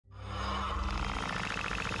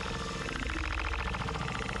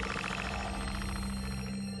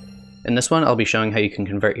In this one, I'll be showing how you can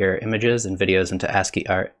convert your images and videos into ASCII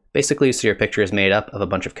art, basically so your picture is made up of a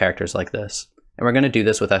bunch of characters like this. And we're going to do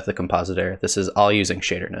this without the compositor. This is all using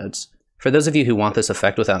shader nodes. For those of you who want this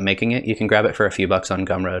effect without making it, you can grab it for a few bucks on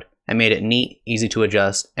Gumroad. I made it neat, easy to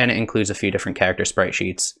adjust, and it includes a few different character sprite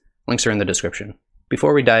sheets. Links are in the description.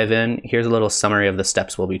 Before we dive in, here's a little summary of the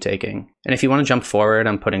steps we'll be taking. And if you want to jump forward,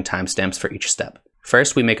 I'm putting timestamps for each step.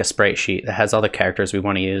 First, we make a sprite sheet that has all the characters we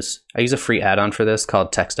want to use. I use a free add-on for this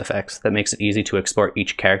called Text Effects that makes it easy to export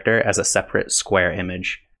each character as a separate square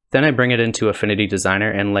image. Then I bring it into Affinity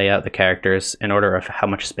Designer and lay out the characters in order of how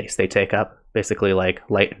much space they take up, basically like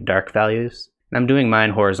light and dark values. And I'm doing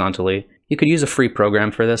mine horizontally. You could use a free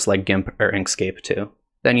program for this like GIMP or Inkscape too.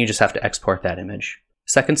 Then you just have to export that image.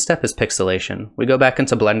 Second step is pixelation. We go back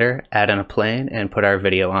into Blender, add in a plane, and put our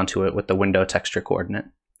video onto it with the window texture coordinate.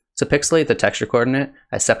 To pixelate the texture coordinate,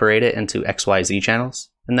 I separate it into XYZ channels,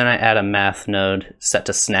 and then I add a math node set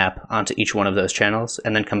to snap onto each one of those channels,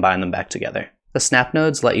 and then combine them back together. The snap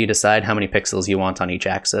nodes let you decide how many pixels you want on each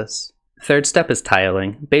axis. Third step is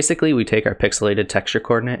tiling. Basically, we take our pixelated texture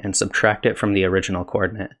coordinate and subtract it from the original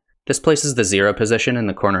coordinate. This places the 0 position in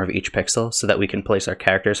the corner of each pixel so that we can place our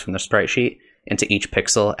characters from the sprite sheet into each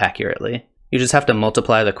pixel accurately. You just have to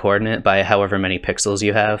multiply the coordinate by however many pixels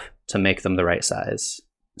you have to make them the right size.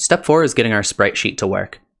 Step 4 is getting our sprite sheet to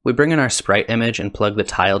work. We bring in our sprite image and plug the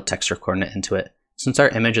tiled texture coordinate into it. Since our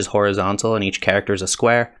image is horizontal and each character is a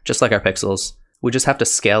square, just like our pixels, we just have to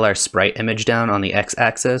scale our sprite image down on the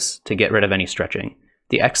x-axis to get rid of any stretching.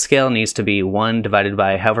 The x scale needs to be 1 divided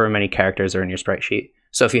by however many characters are in your sprite sheet.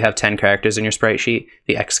 So if you have 10 characters in your sprite sheet,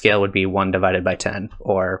 the x scale would be 1 divided by 10,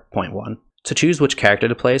 or 0.1. To choose which character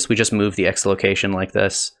to place, we just move the x location like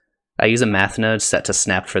this. I use a math node set to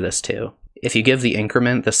snap for this too. If you give the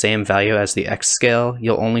increment the same value as the x scale,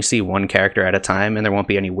 you'll only see one character at a time and there won't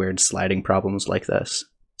be any weird sliding problems like this.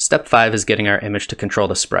 Step 5 is getting our image to control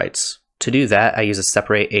the sprites. To do that, I use a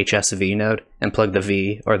separate HSV node and plug the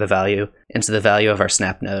V, or the value, into the value of our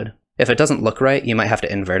snap node. If it doesn't look right, you might have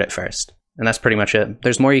to invert it first. And that's pretty much it.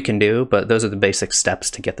 There's more you can do, but those are the basic steps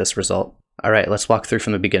to get this result. Alright, let's walk through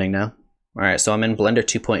from the beginning now. Alright, so I'm in Blender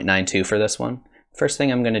 2.92 for this one. First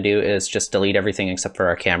thing I'm going to do is just delete everything except for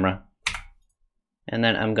our camera. And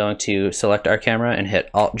then I'm going to select our camera and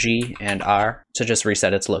hit Alt-G and R to just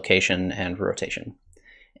reset its location and rotation.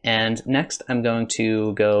 And next I'm going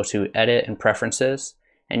to go to Edit and Preferences,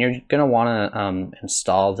 and you're going to want to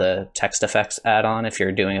install the Text Effects add-on if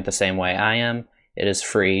you're doing it the same way I am. It is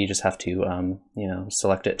free, you just have to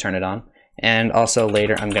select it, turn it on. And also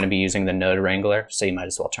later I'm going to be using the Node Wrangler, so you might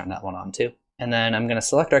as well turn that one on too. And then I'm going to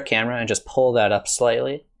select our camera and just pull that up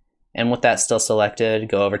slightly. And with that still selected,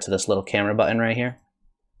 go over to this little camera button right here.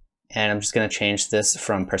 And I'm just going to change this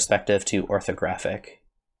from perspective to orthographic.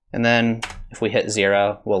 And then if we hit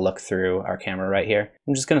 0, we'll look through our camera right here.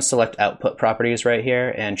 I'm just going to select output properties right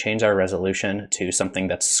here and change our resolution to something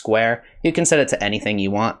that's square. You can set it to anything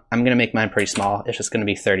you want. I'm going to make mine pretty small. It's just going to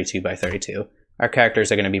be 32 by 32. Our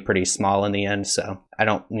characters are going to be pretty small in the end, so I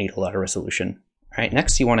don't need a lot of resolution. All right,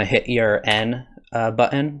 next you want to hit your N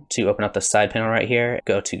button to open up the side panel right here.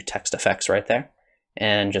 Go to Text Effects right there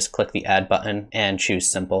and just click the Add button and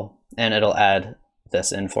choose Simple. And it'll add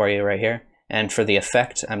this in for you right here. And for the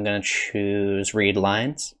effect, I'm going to choose Read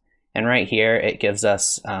Lines. And right here, it gives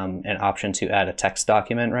us an option to add a text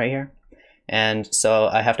document right here. And so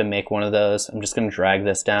I have to make one of those. I'm just going to drag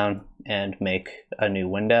this down and make a new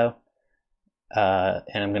window. And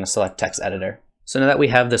I'm going to select Text Editor. So now that we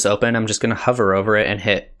have this open, I'm just going to hover over it and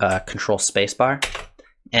hit Control Spacebar,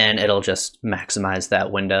 and it'll just maximize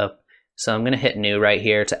that window. So I'm going to hit New right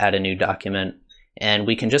here to add a new document, and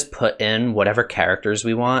we can just put in whatever characters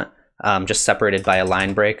we want, just separated by a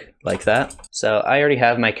line break like that. So I already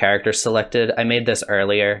have my characters selected. I made this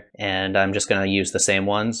earlier, and I'm just going to use the same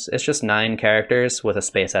ones. It's just 9 characters with a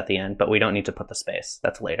space at the end, but we don't need to put the space.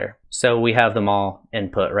 That's later. So we have them all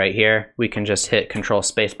input right here. We can just hit Control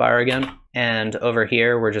Spacebar again. And over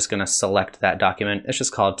here, we're just going to select that document. It's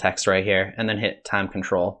just called text right here, and then hit Time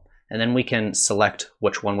Control. And then we can select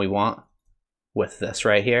which one we want with this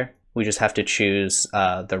right here. We just have to choose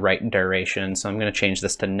the right duration. So I'm going to change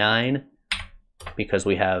this to 9 because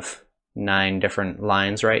we have 9 different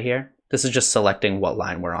lines right here. This is just selecting what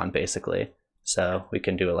line we're on basically. So we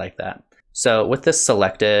can do it like that. So with this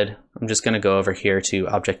selected, I'm just going to go over here to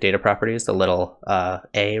Object Data Properties, the little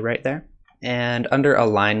A right there. And under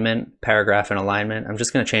Alignment, Paragraph and Alignment, I'm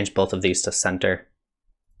just going to change both of these to center.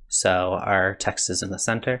 So our text is in the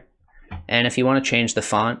center. And if you want to change the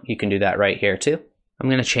font, you can do that right here too. I'm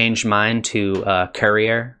going to change mine to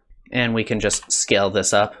Courier, and we can just scale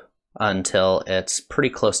this up until it's pretty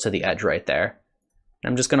close to the edge right there.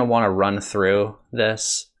 I'm just going to want to run through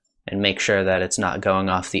this and make sure that it's not going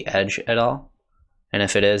off the edge at all. And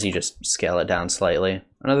if it is, you just scale it down slightly.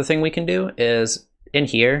 Another thing we can do is in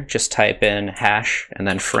here, just type in hash and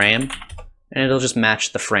then frame, and it'll just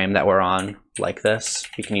match the frame that we're on like this.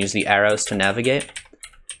 You can use the arrows to navigate.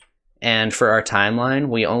 And for our timeline,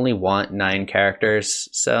 we only want 9 characters.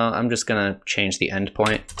 So I'm just going to change the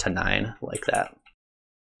endpoint to 9 like that.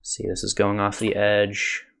 See, this is going off the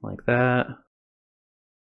edge like that.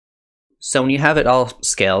 So when you have it all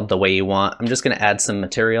scaled the way you want, I'm just going to add some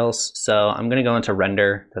materials. So I'm going to go into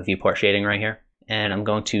render, the viewport shading right here, and I'm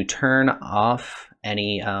going to turn off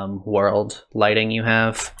any world lighting you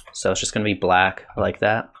have. So it's just going to be black like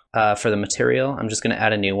that. For the material, I'm just going to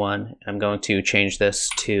add a new one. I'm going to change this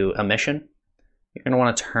to emission. You're going to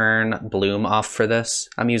want to turn bloom off for this.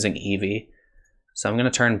 I'm using Eevee. So I'm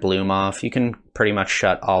going to turn bloom off. You can pretty much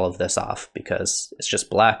shut all of this off because it's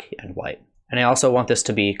just black and white. And I also want this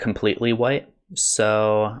to be completely white.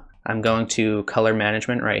 So I'm going to color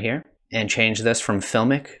management right here and change this from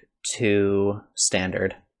filmic to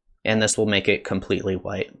standard. And this will make it completely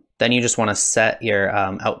white. Then you just want to set your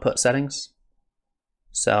output settings.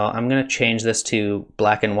 So I'm going to change this to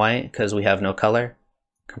black and white because we have no color.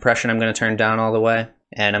 Compression I'm going to turn down all the way,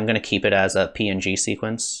 and I'm going to keep it as a PNG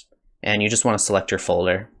sequence. And you just want to select your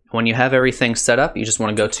folder. When you have everything set up, you just want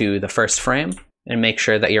to go to the first frame and make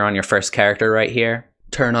sure that you're on your first character right here.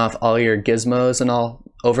 Turn off all your gizmos and all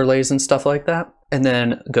overlays and stuff like that. And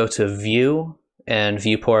then go to View and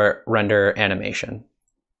Viewport Render Animation.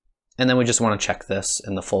 And then we just want to check this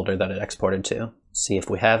in the folder that it exported to. See if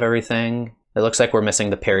we have everything. It looks like we're missing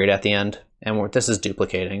the period at the end, and this is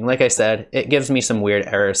duplicating. Like I said, it gives me some weird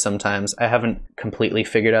errors sometimes. I haven't completely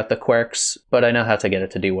figured out the quirks, but I know how to get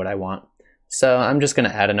it to do what I want. So I'm just going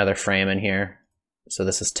to add another frame in here. So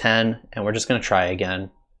this is 10, and we're just going to try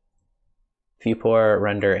again. Viewport,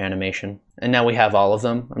 render, animation. And now we have all of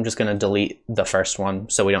them. I'm just going to delete the first one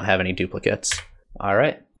so we don't have any duplicates. All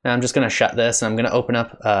right. Now I'm just going to shut this, and I'm going to open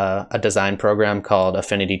up a design program called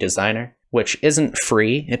Affinity Designer, which isn't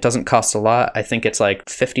free. It doesn't cost a lot. I think it's like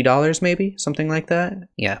 $50 maybe, something like that.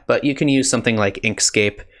 Yeah, but you can use something like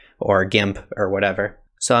Inkscape or GIMP or whatever.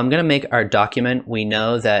 So I'm going to make our document. We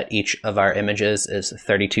know that each of our images is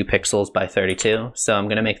 32 pixels by 32. So I'm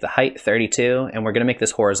going to make the height 32, and we're going to make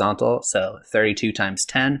this horizontal. So 32 times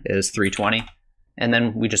 10 is 320. And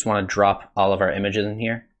then we just want to drop all of our images in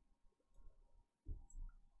here.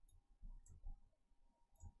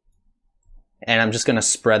 And I'm just going to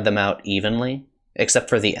spread them out evenly, except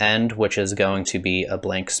for the end, which is going to be a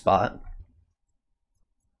blank spot.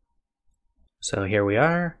 So here we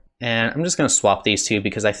are. And I'm just going to swap these two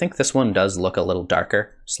because I think this one does look a little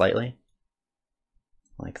darker, slightly.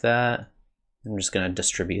 Like that. I'm just going to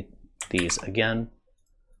distribute these again.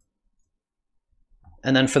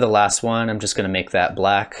 And then for the last one, I'm just going to make that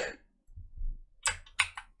black.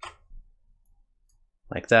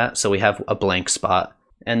 Like that. So we have a blank spot.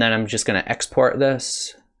 And then I'm just going to export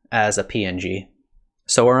this as a PNG.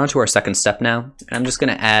 So we're on to our second step now. I'm just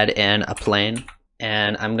going to add in a plane,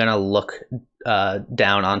 and I'm going to look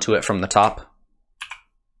down onto it from the top.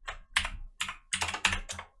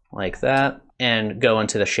 Like that. And go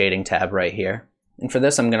into the shading tab right here. And for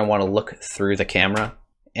this, I'm going to want to look through the camera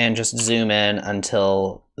and just zoom in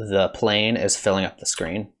until the plane is filling up the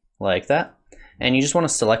screen. Like that. And you just want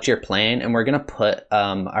to select your plane, and we're going to put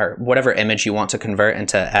whatever image you want to convert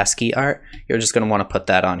into ASCII art. You're just going to want to put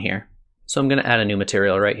that on here. So I'm going to add a new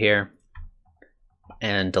material right here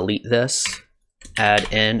and delete this.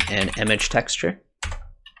 Add in an image texture.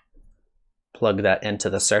 Plug that into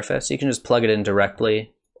the surface. You can just plug it in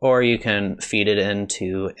directly, or you can feed it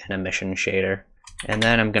into an emission shader. And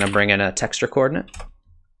then I'm going to bring in a texture coordinate,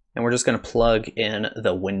 and we're just going to plug in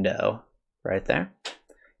the window right there.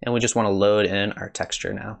 And we just want to load in our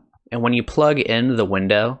texture now. And when you plug in the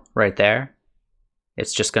window right there,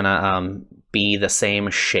 it's just going to be the same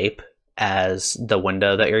shape as the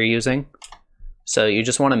window that you're using. So you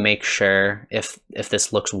just want to make sure if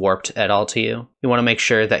this looks warped at all to you, you want to make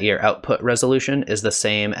sure that your output resolution is the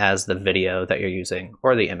same as the video that you're using,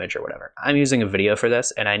 or the image or whatever. I'm using a video for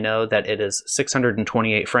this, and I know that it is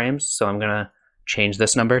 628 frames. So I'm going to change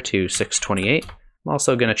this number to 628. I'm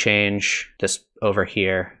also going to change this over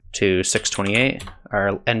here to 628,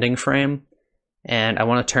 our ending frame. And I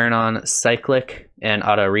want to turn on cyclic and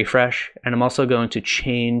auto refresh. And I'm also going to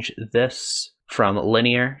change this from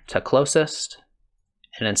linear to closest.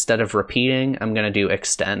 And instead of repeating, I'm going to do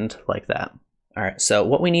extend like that. All right, so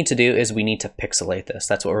what we need to do is we need to pixelate this.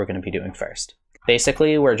 That's what we're going to be doing first.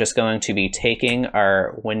 Basically, we're just going to be taking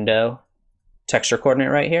our window texture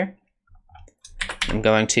coordinate right here, I'm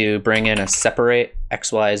going to bring in a separate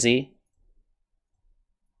XYZ.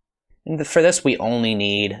 And for this, we only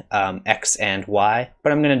need X and Y,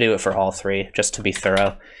 but I'm going to do it for all three just to be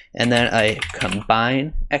thorough. And then I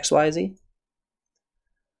combine XYZ.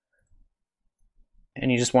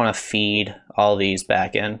 And you just want to feed all these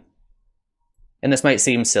back in. And this might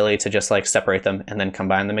seem silly to just like separate them and then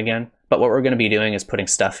combine them again. But what we're going to be doing is putting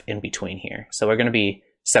stuff in between here. So we're going to be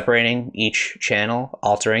separating each channel,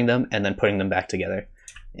 altering them, and then putting them back together.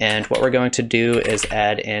 And what we're going to do is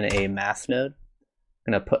add in a math node.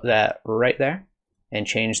 I'm going to put that right there and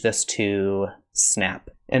change this to snap.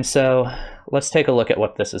 And so let's take a look at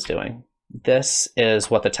what this is doing. This is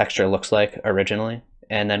what the texture looks like originally.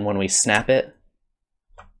 And then when we snap it,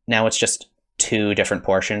 now it's just two different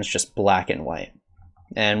portions, just black and white.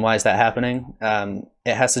 And why is that happening?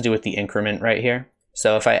 It has to do with the increment right here.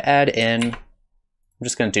 So if I add in, I'm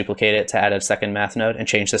just going to duplicate it to add a second math node and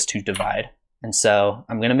change this to divide. And so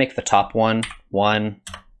I'm going to make the top one 1,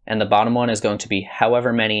 and the bottom one is going to be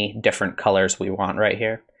however many different colors we want right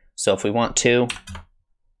here. So if we want 2, I'm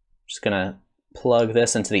just going to plug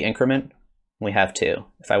this into the increment. We have 2.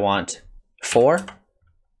 If I want 4,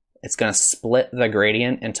 it's going to split the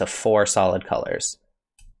gradient into 4 solid colors.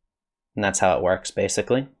 And that's how it works,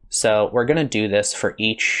 basically. So we're going to do this for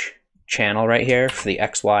each channel right here, for the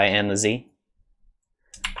X, Y, and the Z.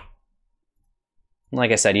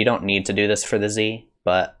 Like I said, you don't need to do this for the Z,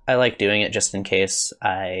 but I like doing it just in case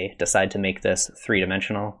I decide to make this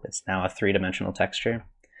 3-dimensional. It's now a 3-dimensional texture.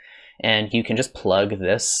 And you can just plug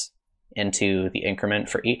this into the increment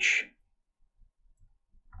for each.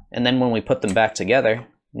 And then when we put them back together,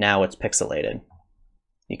 now it's pixelated.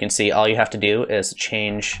 You can see all you have to do is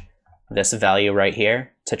change this value right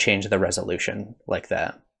here to change the resolution like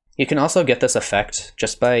that. You can also get this effect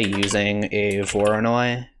just by using a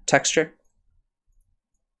Voronoi texture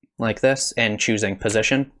like this and choosing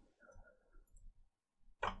position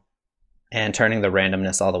and turning the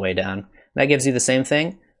randomness all the way down. That gives you the same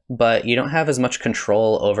thing, but you don't have as much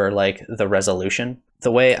control over like the resolution.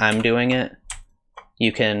 The way I'm doing it,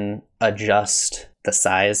 you can adjust the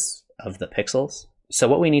size of the pixels. So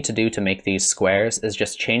what we need to do to make these squares is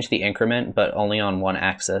just change the increment, but only on one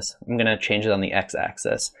axis. I'm going to change it on the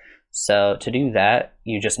x-axis. So to do that,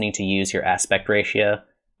 you just need to use your aspect ratio.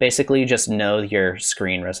 Basically, just know your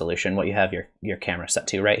screen resolution, what you have your camera set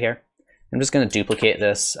to right here. I'm just going to duplicate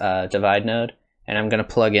this divide node, and I'm going to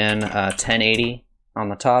plug in 1080 on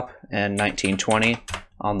the top and 1920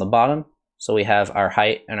 on the bottom. So we have our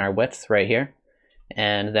height and our width right here.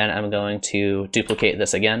 And then I'm going to duplicate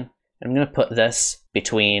this again. I'm going to put this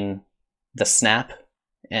between the snap,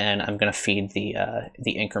 and I'm going to feed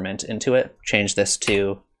the increment into it. Change this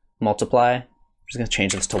to multiply. I'm just going to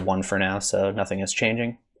change this to 1 for now, so nothing is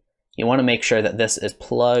changing. You want to make sure that this is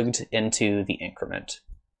plugged into the increment,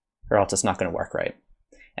 or else it's not going to work right.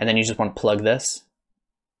 And then you just want to plug this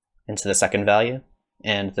into the second value,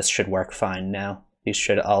 and this should work fine now. These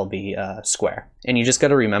should all be square. And you just got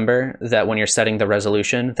to remember that when you're setting the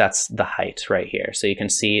resolution, that's the height right here. So you can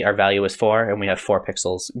see our value is 4, and we have 4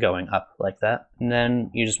 pixels going up like that. And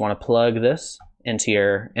then you just want to plug this into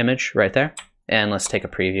your image right there. And let's take a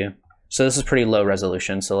preview. So this is pretty low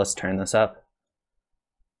resolution, so let's turn this up.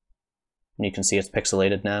 And you can see it's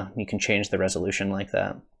pixelated now. You can change the resolution like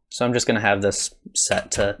that. So I'm just going to have this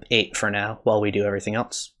set to 8 for now while we do everything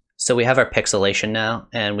else. So we have our pixelation now,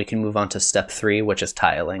 and we can move on to step 3, which is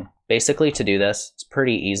tiling. Basically, to do this, it's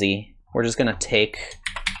pretty easy. We're just going to take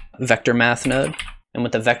vector math node, and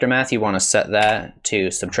with the vector math, you want to set that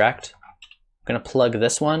to subtract. I'm going to plug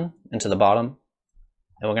this one into the bottom,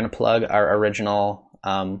 and we're going to plug our original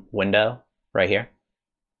window right here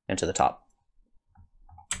into the top.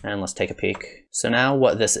 And let's take a peek. So now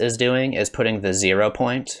what this is doing is putting the 0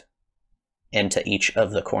 point into each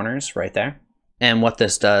of the corners right there. And what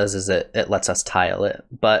this does is it lets us tile it.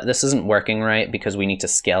 But this isn't working right because we need to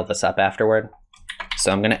scale this up afterward.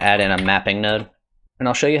 So I'm going to add in a mapping node. And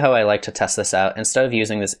I'll show you how I like to test this out. Instead of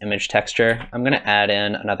using this image texture, I'm going to add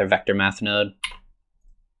in another vector math node.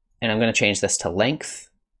 And I'm going to change this to length.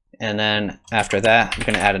 And then after that, I'm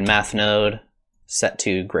going to add a math node set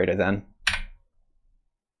to greater than.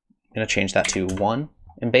 I'm going to change that to 1.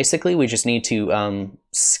 And basically, we just need to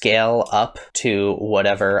scale up to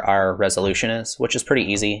whatever our resolution is, which is pretty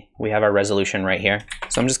easy. We have our resolution right here.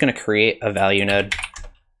 So I'm just going to create a value node,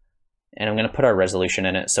 and I'm going to put our resolution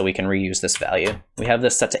in it so we can reuse this value. We have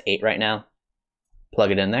this set to 8 right now.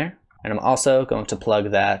 Plug it in there. And I'm also going to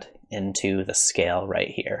plug that into the scale right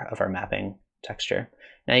here of our mapping texture.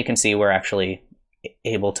 Now you can see we're actually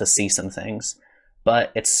able to see some things,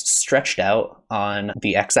 but it's stretched out on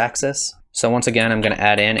the x-axis. So once again, I'm going to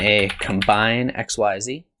add in a combine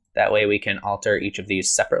XYZ. That way we can alter each of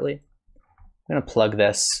these separately. I'm going to plug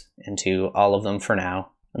this into all of them for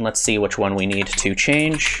now. And let's see which one we need to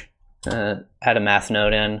change. Add a math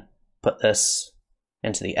node in, put this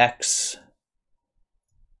into the X.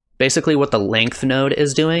 Basically what the length node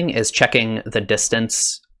is doing is checking the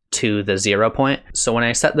distance to the 0 point. So when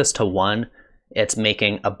I set this to 1, it's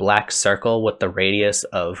making a black circle with the radius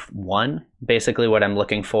of 1. Basically what I'm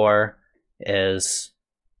looking for is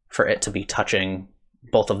for it to be touching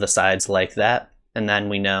both of the sides like that, and then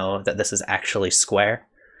we know that this is actually square.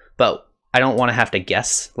 But I don't want to have to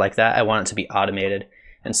guess like that. I want it to be automated.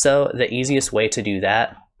 And so the easiest way to do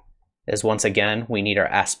that is, once again, we need our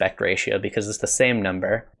aspect ratio because it's the same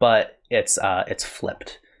number, but it's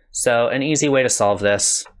flipped. So an easy way to solve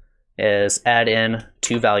this is add in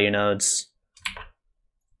 2 value nodes.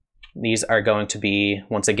 These are going to be,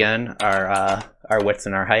 once again, our width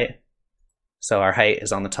and our height. So our height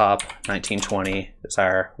is on the top, 1920 is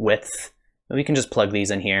our width. And we can just plug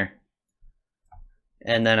these in here.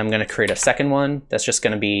 And then I'm going to create a second one that's just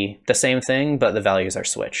going to be the same thing, but the values are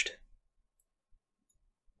switched.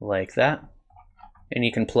 Like that. And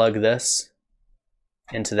you can plug this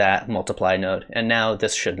into that multiply node. And now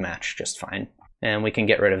this should match just fine. And we can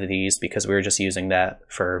get rid of these because we were just using that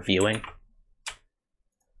for viewing.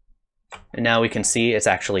 And now we can see it's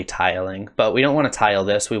actually tiling, but we don't want to tile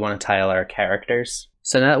this. We want to tile our characters.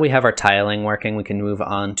 So now that we have our tiling working, we can move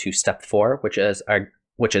on to step 4, which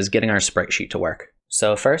is getting our sprite sheet to work.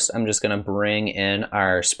 So first, I'm just going to bring in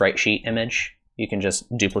our sprite sheet image. You can just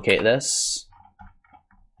duplicate this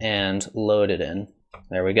and load it in.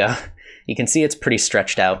 There we go. You can see it's pretty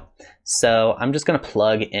stretched out. So I'm just going to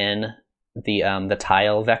plug in the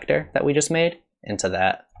tile vector that we just made into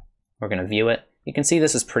that. We're going to view it. You can see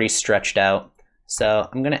this is pretty stretched out. So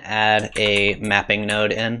I'm going to add a mapping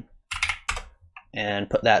node in and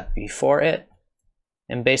put that before it.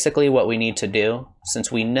 And basically what we need to do,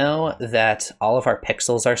 since we know that all of our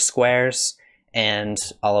pixels are squares and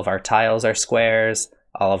all of our tiles are squares,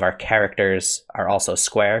 all of our characters are also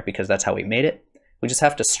square because that's how we made it, we just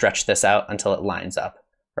have to stretch this out until it lines up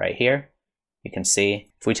right here. You can see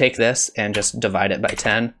if we take this and just divide it by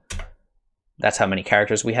 10, that's how many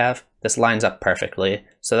characters we have. This lines up perfectly.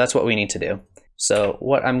 So that's what we need to do. So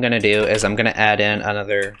what I'm going to do is I'm going to add in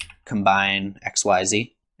another combine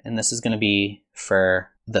XYZ. And this is going to be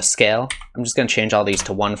for the scale. I'm just going to change all these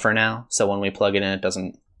to 1 for now. So when we plug it in, it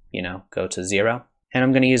doesn't, go to 0. And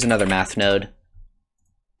I'm going to use another math node.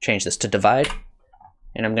 Change this to divide.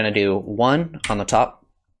 And I'm going to do 1 on the top.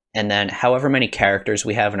 And then however many characters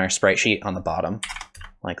we have in our sprite sheet on the bottom.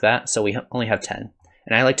 Like that. So we only have 10.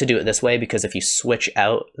 And I like to do it this way because if you switch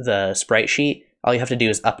out the sprite sheet, all you have to do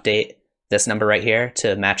is update this number right here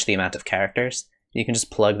to match the amount of characters. You can just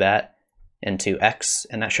plug that into X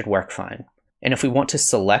and that should work fine. And if we want to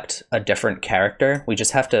select a different character, we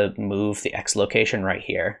just have to move the X location right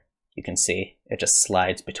here. You can see it just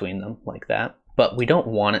slides between them like that. But we don't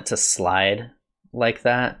want it to slide like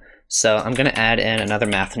that. So I'm going to add in another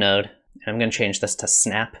math node and I'm going to change this to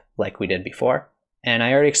snap like we did before. And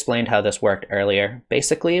I already explained how this worked earlier.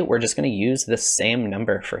 Basically, we're just going to use the same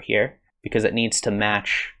number for here because it needs to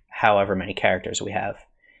match however many characters we have.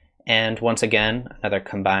 And once again, another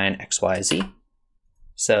combine XYZ.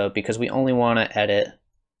 So because we only want to edit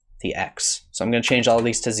the X. So I'm going to change all of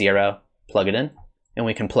these to 0, plug it in, and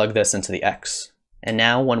we can plug this into the X. And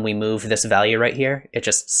now when we move this value right here, it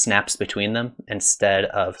just snaps between them instead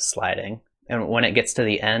of sliding. And when it gets to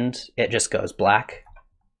the end, it just goes black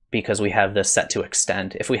because we have this set to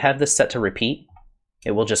extend. If we have this set to repeat,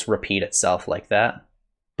 it will just repeat itself like that.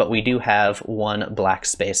 But we do have one black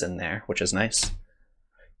space in there, which is nice.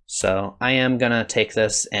 So I am gonna take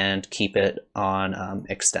this and keep it on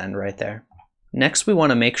extend right there. Next, we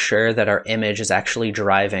wanna make sure that our image is actually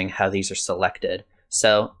driving how these are selected.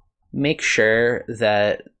 So make sure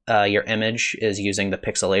that your image is using the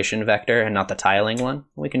pixelation vector and not the tiling one.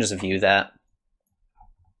 We can just view that.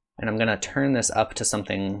 And I'm gonna turn this up to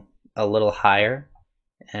something a little higher,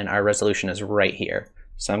 and our resolution is right here.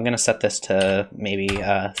 So I'm gonna set this to maybe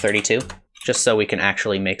 32, just so we can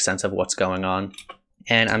actually make sense of what's going on.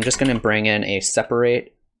 And I'm just gonna bring in a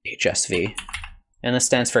separate HSV. And this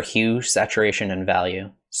stands for hue, saturation, and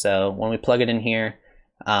value. So when we plug it in here,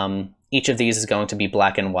 each of these is going to be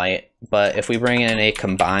black and white. But if we bring in a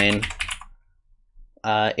combine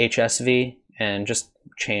HSV and just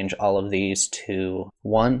change all of these to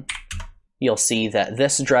 1, you'll see that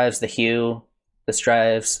this drives the hue, this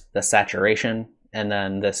drives the saturation, and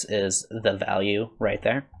then this is the value right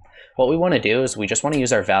there. What we want to do is we just want to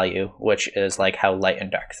use our value, which is like how light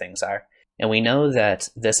and dark things are. And we know that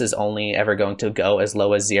this is only ever going to go as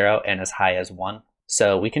low as 0 and as high as 1.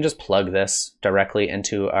 So we can just plug this directly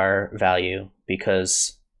into our value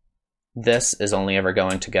because this is only ever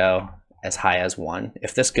going to go as high as 1.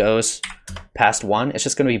 If this goes past 1, it's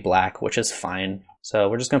just going to be black, which is fine. So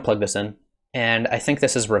we're just going to plug this in. And I think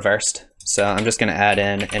this is reversed. So I'm just going to add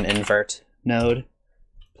in an invert node,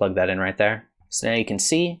 plug that in right there. So now you can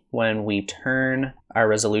see when we turn our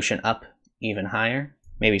resolution up even higher,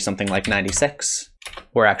 maybe something like 96,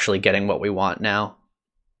 we're actually getting what we want now.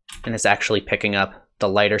 And it's actually picking up the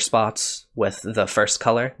lighter spots with the first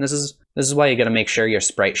color. This is why you got to make sure your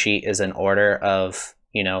sprite sheet is in order of,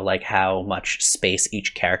 you know, like how much space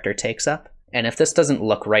each character takes up. And if this doesn't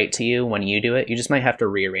look right to you when you do it, you just might have to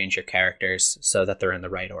rearrange your characters so that they're in the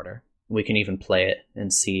right order. We can even play it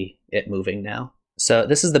and see it moving now. So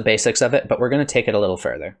this is the basics of it, but we're going to take it a little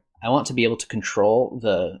further. I want to be able to control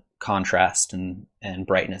the contrast and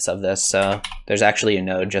brightness of this. So there's actually a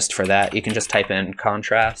node just for that. You can just type in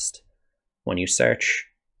contrast when you search,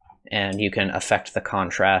 and you can affect the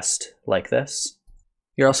contrast like this.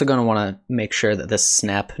 You're also going to want to make sure that this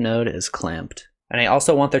snap node is clamped. And I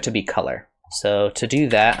also want there to be color. So to do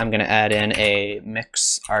that, I'm going to add in a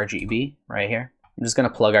mix RGB right here. I'm just going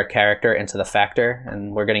to plug our character into the factor,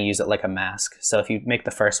 and we're going to use it like a mask. So if you make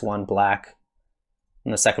the first one black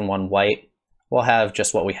and the second one white, we'll have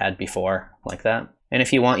just what we had before, like that. And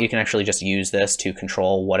if you want, you can actually just use this to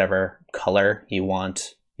control whatever color you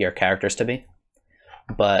want your characters to be.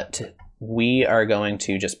 But we are going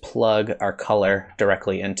to just plug our color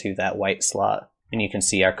directly into that white slot. And you can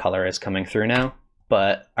see our color is coming through now.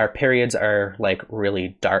 But our periods are like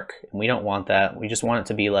really dark, and we don't want that. We just want it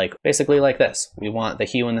to be like basically like this. We want the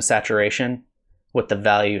hue and the saturation with the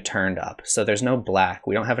value turned up. So there's no black.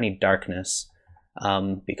 We don't have any darkness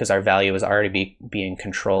because our value is already being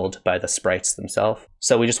controlled by the sprites themselves.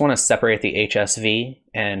 So we just want to separate the HSV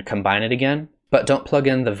and combine it again, but don't plug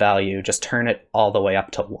in the value. Just turn it all the way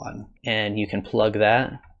up to 1. And you can plug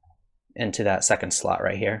that into that second slot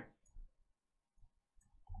right here.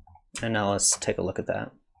 And now let's take a look at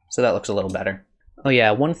that. So that looks a little better. Oh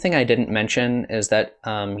yeah, one thing I didn't mention is that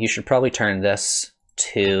you should probably turn this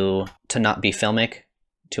to not be filmic,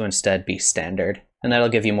 to instead be standard. And that'll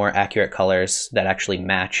give you more accurate colors that actually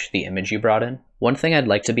match the image you brought in. One thing I'd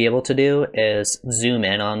like to be able to do is zoom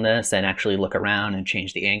in on this and actually look around and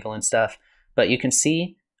change the angle and stuff. But you can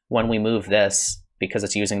see when we move this, because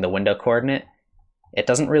it's using the window coordinate, it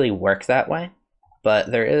doesn't really work that way.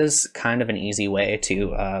 But there is kind of an easy way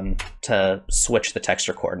to switch the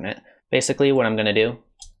texture coordinate. Basically what I'm going to do,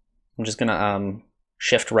 I'm just going to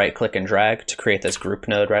shift right click and drag to create this group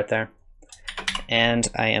node right there. And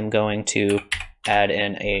I am going to add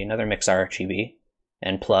in another mix RGB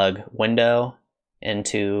and plug window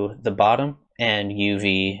into the bottom and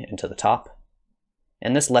UV into the top.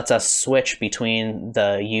 And this lets us switch between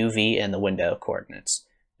the UV and the window coordinates,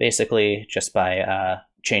 basically just by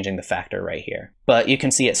changing the factor right here. But you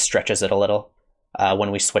can see it stretches it a little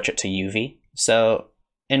when we switch it to UV. So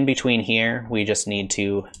in between here, we just need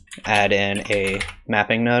to add in a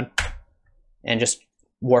mapping node and just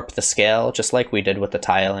warp the scale just like we did with the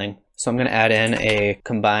tiling. So I'm going to add in a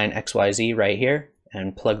combine XYZ right here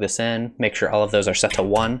and plug this in, make sure all of those are set to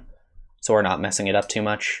 1 so we're not messing it up too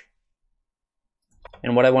much.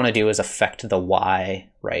 And what I want to do is affect the Y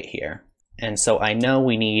right here. And so I know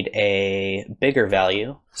we need a bigger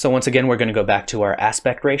value. So once again, we're going to go back to our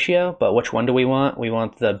aspect ratio, but which one do we want? We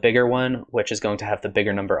want the bigger one, which is going to have the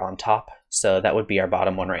bigger number on top. So that would be our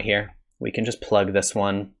bottom one right here. We can just plug this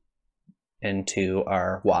one into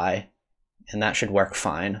our Y, and that should work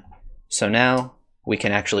fine. So now we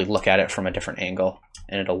can actually look at it from a different angle,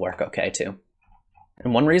 and it'll work okay too.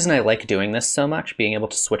 And one reason I like doing this so much, being able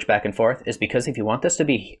to switch back and forth, is because if you want this to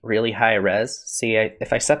be really high res, see,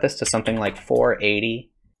 if I set this to something like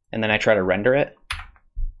 480 and then I try to render it,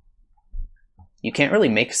 you can't really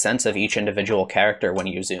make sense of each individual character when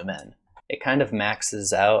you zoom in. It kind of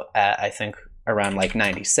maxes out at, I think, around like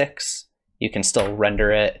 96. You can still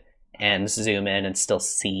render it and zoom in and still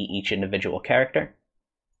see each individual character.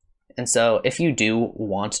 And so if you do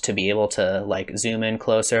want to be able to like zoom in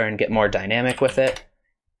closer and get more dynamic with it,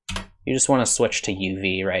 you just want to switch to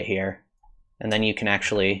UV right here. And then you can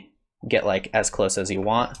actually get like as close as you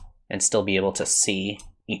want and still be able to see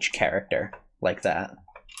each character like that.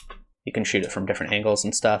 You can shoot it from different angles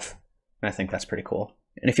and stuff. And I think that's pretty cool.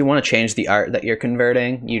 And if you want to change the art that you're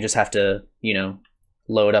converting, you just have to, you know,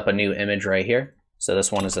 load up a new image right here. So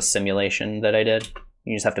this one is a simulation that I did.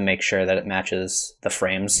 You just have to make sure that it matches the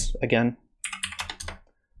frames again.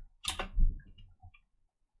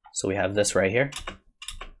 So we have this right here.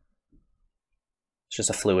 It's just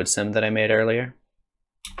a fluid sim that I made earlier.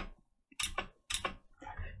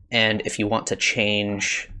 And if you want to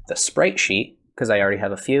change the sprite sheet, because I already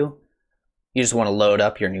have a few, you just want to load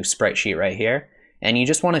up your new sprite sheet right here. And you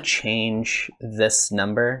just want to change this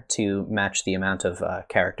number to match the amount of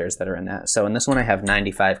characters that are in that. So in this one I have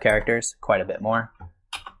 95 characters, quite a bit more.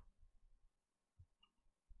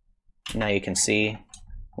 Now you can see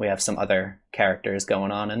we have some other characters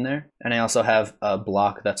going on in there. And I also have a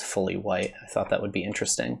block that's fully white. I thought that would be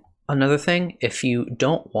interesting. Another thing, if you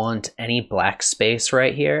don't want any black space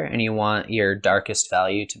right here and you want your darkest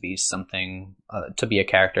value to be something, to be a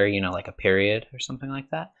character, you know, like a period or something like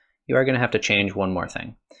that, you are going to have to change one more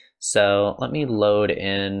thing. So let me load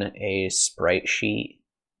in a sprite sheet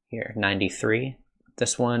here, 93.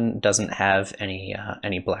 This one doesn't have any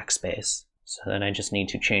black space. So then I just need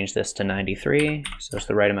to change this to 93, so it's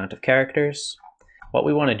the right amount of characters. What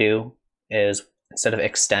we want to do is, instead of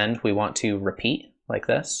extend, we want to repeat like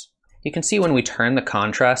this. You can see when we turn the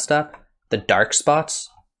contrast up, the dark spots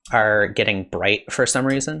are getting bright for some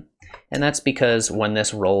reason. And that's because when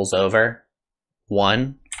this rolls over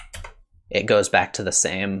 1, it goes back to the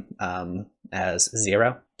same as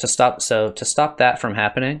 0. To stop that from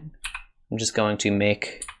happening, I'm just going to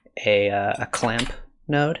make a clamp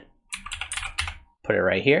node, put it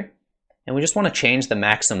right here. And we just want to change the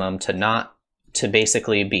maximum to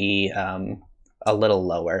basically be a little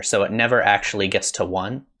lower, so it never actually gets to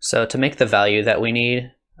 1. So to make the value that we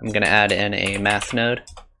need, I'm going to add in a math node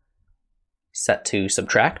set to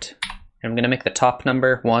subtract. And I'm going to make the top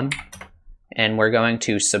number 1, and we're going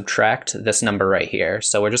to subtract this number right here.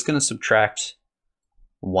 So we're just going to subtract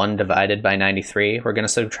 1 divided by 93. We're going to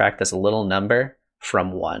subtract this little number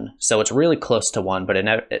from 1. So it's really close to 1, but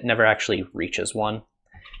it never actually reaches 1.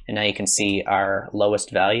 And now you can see our lowest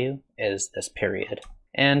value is this period.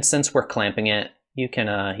 And since we're clamping it, you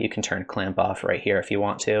can turn clamp off right here if you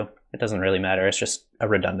want to. It doesn't really matter, it's just a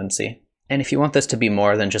redundancy. And if you want this to be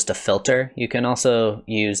more than just a filter, you can also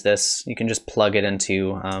use this, you can just plug it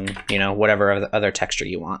into you know, whatever other texture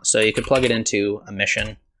you want. So you could plug it into a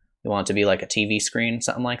mission. You want it to be like a TV screen,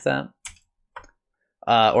 something like that.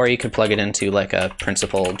 Or you could plug it into like a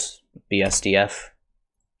principled BSDF,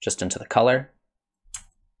 just into the color.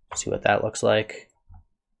 See what that looks like.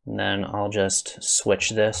 And then I'll just switch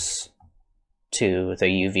this to the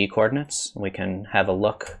UV coordinates. We can have a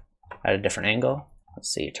look at a different angle. Let's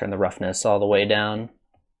see, turn the roughness all the way down.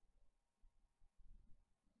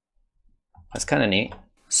 That's kind of neat.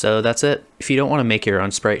 So that's it. If you don't want to make your own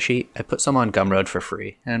sprite sheet, I put some on Gumroad for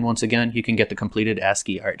free. And once again, you can get the completed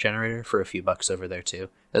ASCII art generator for a few bucks over there too,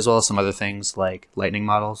 as well as some other things like lightning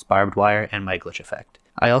models, barbed wire, and my glitch effect.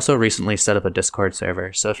 I also recently set up a Discord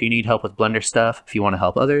server, so if you need help with Blender stuff, if you want to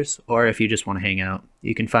help others, or if you just want to hang out,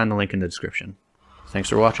 you can find the link in the description. Thanks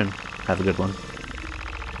for watching. Have a good one.